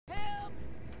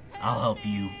I'll help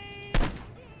you.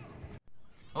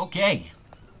 Okay.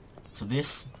 So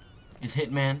this is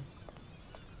Hitman.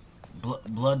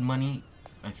 Blood money.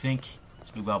 I think.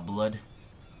 Let's move out blood.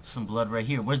 Some blood right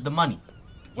here. Where's the money?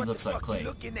 He looks like Clay.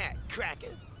 What the fuck you looking at,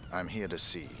 Kraken? I'm here to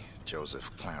see Joseph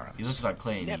Clarence. He looks like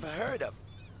Clay. Never heard of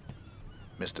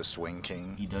Mr. Swing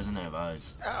King. He doesn't have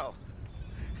eyes. Oh,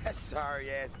 that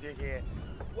sorry ass dickhead.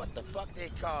 What the fuck they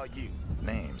call you?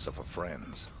 Names of our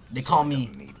friends. They call me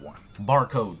need one.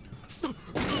 Barcode.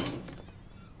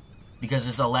 Because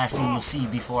it's the last thing you'll see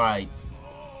before I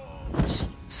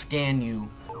scan you.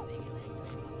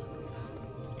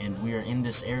 And we are in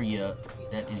this area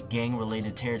that is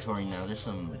gang-related territory now. There's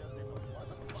some...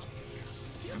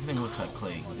 Everything looks like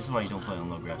Clay. This is why you don't play on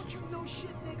low graphics.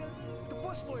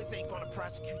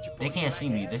 They can't see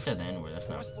me. They said the N-word. That's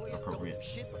not appropriate.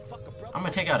 I'm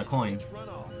gonna take out a coin.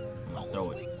 I'm gonna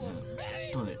throw it.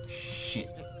 Throw that shit.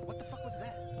 What the fuck was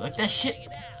that? You like that shit?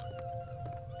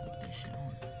 Look that shit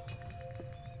on.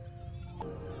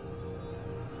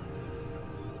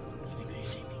 You think they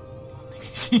see me? I don't think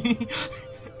they see me.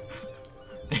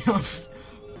 They don't.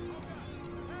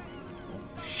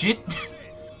 Oh, shit.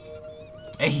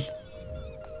 Hey.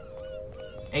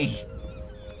 Hey.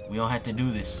 We don't have to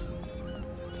do this.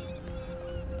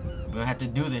 We don't have to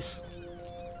do this.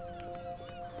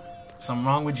 Something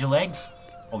wrong with your legs?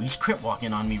 Oh, he's crip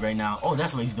walking on me right now. Oh,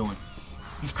 that's what he's doing.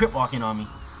 He's crip walking on me.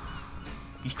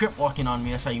 He's crip walking on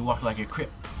me. That's how you walk like a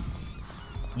crip.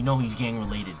 You know he's gang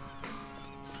related.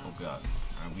 Oh god.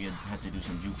 Alright, we had to do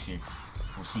some jukes here.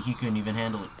 We'll see, he couldn't even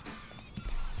handle it.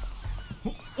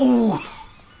 Ooh!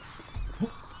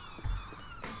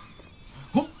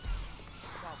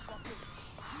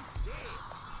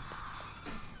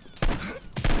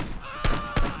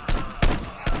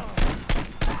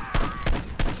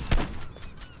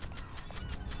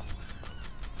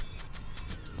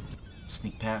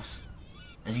 Sneak past.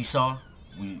 As you saw,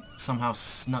 we somehow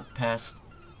snuck past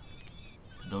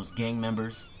those gang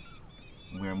members.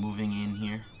 We're moving in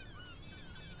here.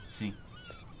 See?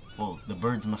 Whoa, the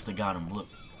birds must have got him. Look.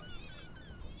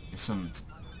 There's some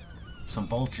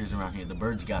vultures around here. The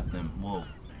birds got them. Whoa.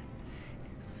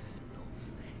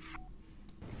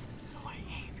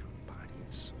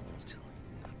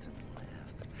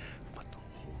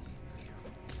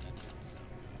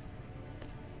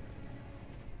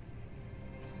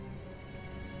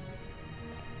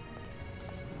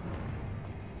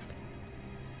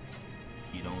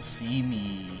 He don't see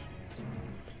me.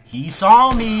 He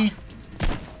saw me.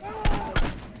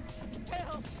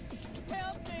 Help!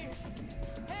 Help me!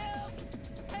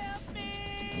 Help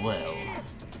me! Well,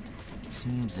 it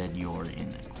seems that you're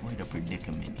in quite a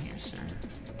predicament here, sir.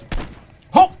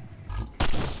 Oh!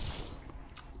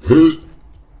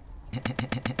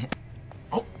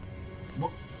 Oh!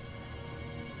 What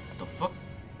the fuck?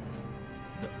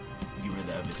 Give her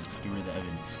the evidence. Give her the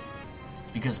evidence.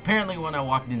 Because apparently when I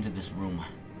walked into this room,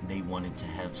 they wanted to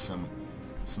have some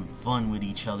fun with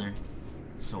each other.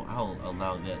 So I'll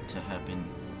allow that to happen.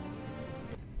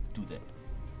 Do that.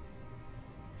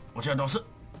 Watch out, don't.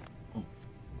 Oh,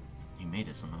 he made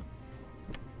it somehow.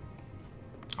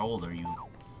 How old are you?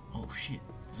 Oh shit,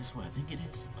 is this what I think it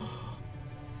is?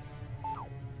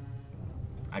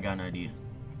 I got an idea.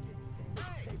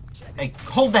 Hey,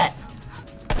 hold that!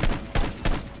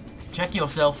 Check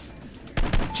yourself.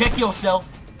 Check yourself.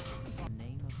 The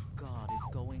name of God is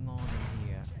going on in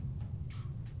here.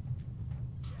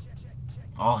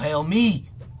 Oh, hell me.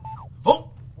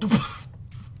 Oh!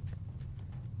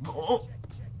 Oh!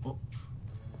 Oh!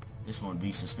 This won't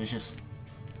be suspicious.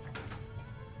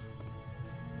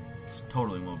 This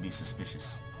totally won't be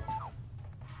suspicious.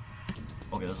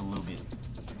 Okay, that's a little bit.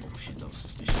 Oh shit, that was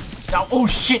suspicious. Oh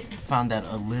shit! Found that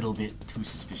a little bit too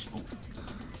suspicious. Oh.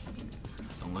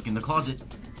 Don't look in the closet.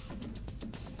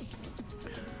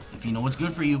 If you know what's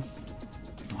good for you.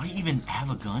 Do I even have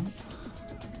a gun?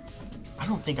 I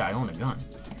don't think I own a gun.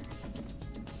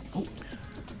 Oh.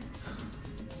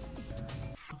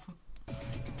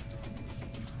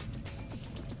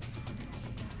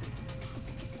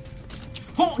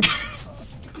 Oh!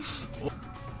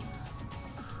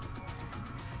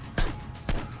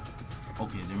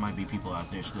 Okay, there might be people out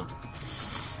there still.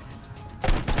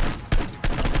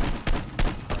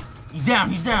 He's down,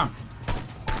 he's down.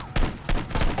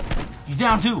 He's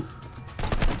down too.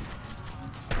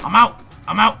 I'm out.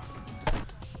 I'm out.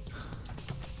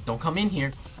 Don't come in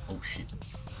here. Oh shit.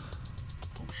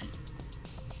 Oh shit.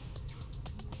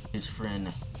 His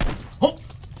friend. Oh!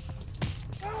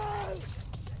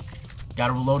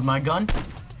 Gotta reload my gun.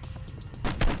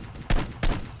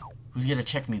 Who's gonna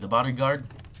check me? The bodyguard?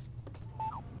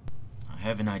 I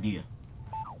have an idea.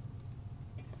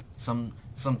 Some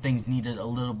things needed a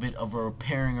little bit of a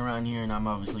repairing around here, and I'm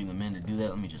obviously the man to do that.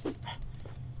 Let me just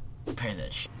repair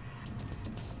that shit.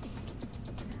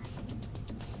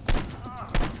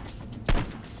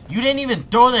 You didn't even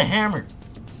throw the hammer.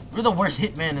 You're the worst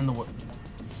hitman in the world.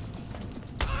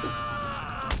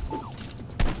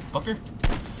 Fucker.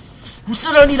 Who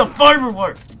said I need a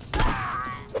fiberboard?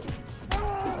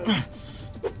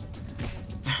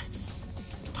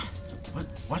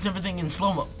 Why's everything in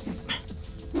slow-mo?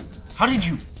 How did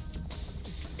you?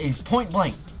 It's point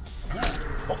blank.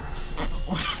 Oh.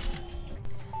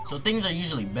 So things are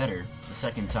usually better the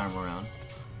second time around.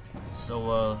 So,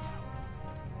 how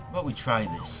about we try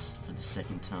this for the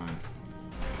second time?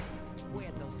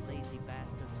 Where'd those lazy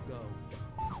bastards go?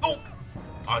 Oh!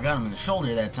 I got him in the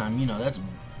shoulder that time. You know,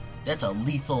 that's a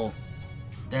lethal.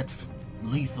 That's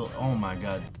lethal. Oh my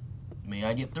god. May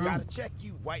I get through? Gotta check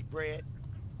you, white bread.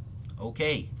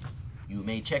 Okay. You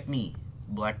may check me,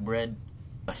 black bread,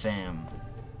 a fam.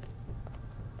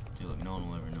 See, look, no one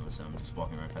will ever notice that. I'm just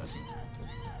walking right past him.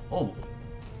 Oh.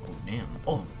 Oh, damn.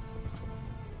 Oh.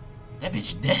 That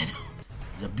bitch dead.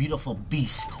 It's a beautiful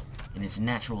beast in its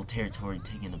natural territory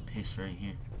taking a piss right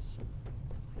here.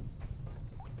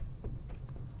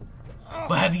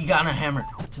 But have you gotten a hammer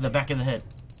to the back of the head?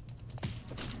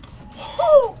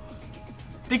 Woo!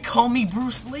 They call me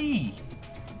Bruce Lee.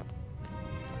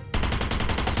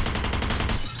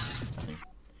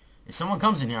 If someone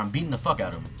comes in here, I'm beating the fuck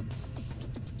out of them.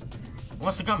 Who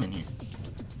wants to come in here?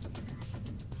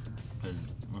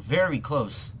 Because we're very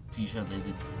close to each other.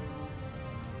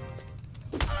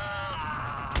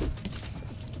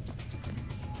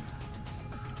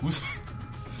 Who's...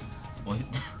 What?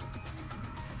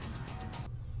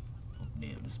 Oh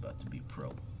damn, this is about to be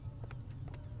pro.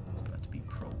 It's about to be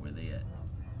pro. Where they at?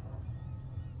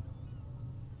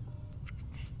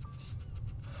 Just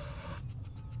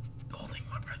holding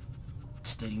my breath.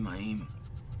 Steady my aim.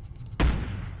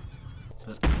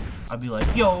 But I'd be like,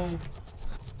 yo!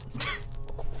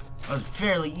 That was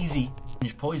fairly easy.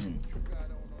 Finish poison. Oh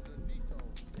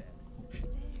shit.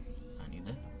 I need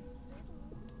that.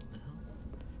 What the hell?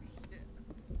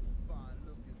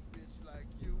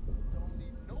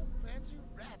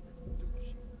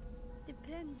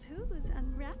 Depends who's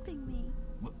unwrapping me.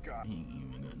 What? He ain't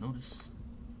even got notice.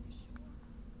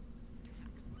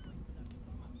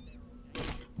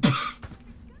 Go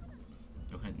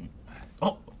ahead and...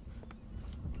 Oh!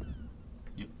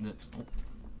 Yep, that's... Oh.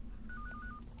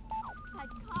 My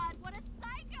God, what a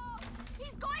psycho!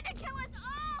 He's going to kill us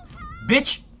all! Help!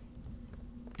 Bitch!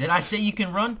 Did I say you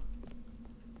can run?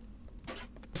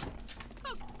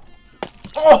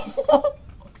 Oh!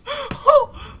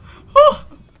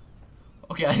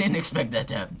 Okay, I didn't expect that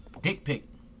to happen. Dick pic.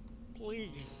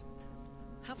 Please,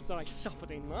 haven't I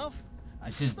suffered enough?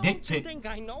 This is dick Don't you pic. think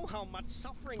I know how much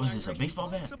suffering What is I'm this, a baseball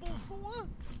bat? responsible for?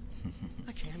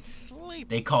 I can't sleep.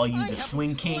 They call you I the haven't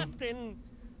swing king. slept in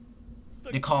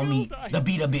the They call me guilt I the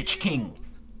Beat a Bitch feel. King.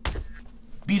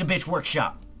 Beat a Bitch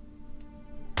Workshop.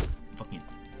 Fucking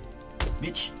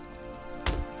bitch.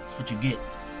 That's what you get.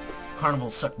 Carnival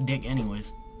suck dick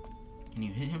anyways. Can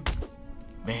you hit him?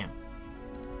 Bam.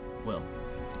 Well,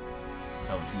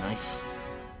 that was nice.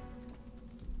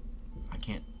 I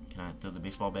can't. Can I throw the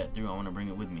baseball bat through? I want to bring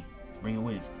it with me. Bring it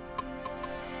with.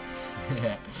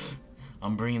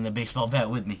 I'm bringing the baseball bat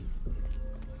with me.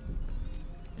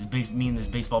 Me and this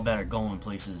baseball bat are going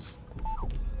places. Oh,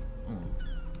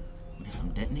 we got some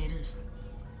detonators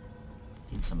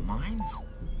and some mines.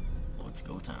 Oh, it's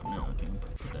go time now. Okay,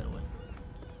 put that away.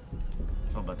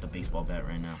 It's all about the baseball bat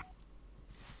right now.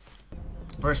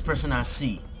 First person I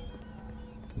see,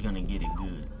 gonna get it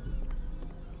good.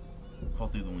 Crawl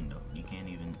through the window. You can't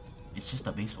even. It's just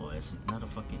a baseball bat. It's not a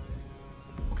fucking.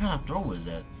 What kind of throw is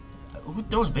that? Who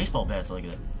throws baseball bats like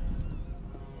that?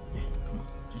 Man, come on.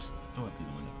 Just throw it through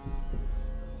the window.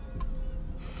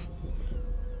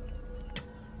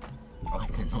 I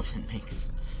like the noise it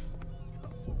makes.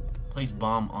 Place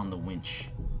bomb on the winch.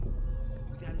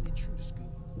 We got an intruder scoop.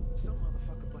 Some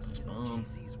motherfucker busted in on Bomb.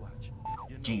 Jay-Z's watch.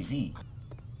 You know, Jay-Z.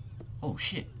 Oh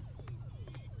shit.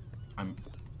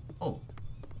 Oh,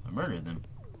 I murdered them.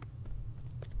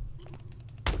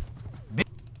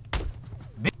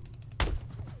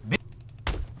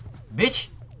 Bitch!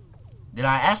 Did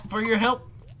I ask for your help?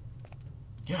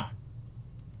 Yeah.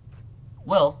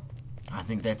 Well, I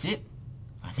think that's it.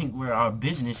 I think our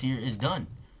business here is done.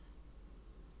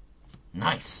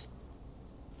 Nice.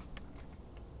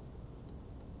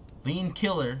 Lean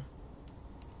killer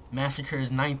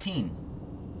massacres 19.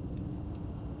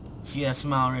 See that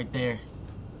smile right there?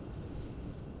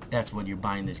 That's what you're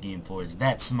buying this game for, is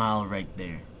that smile right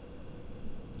there.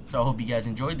 So I hope you guys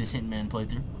enjoyed this Hitman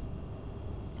playthrough.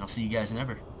 I'll see you guys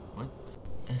never. What?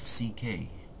 FCK.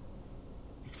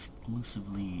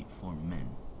 Exclusively for men.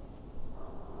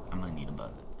 I might need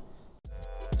about it.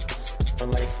 For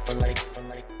life,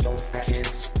 no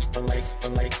kids. For life,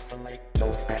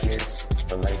 no kids.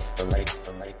 For life,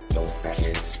 no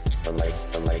kids. For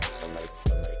life,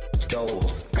 no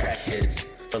crackheads.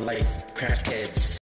 For life, crackheads.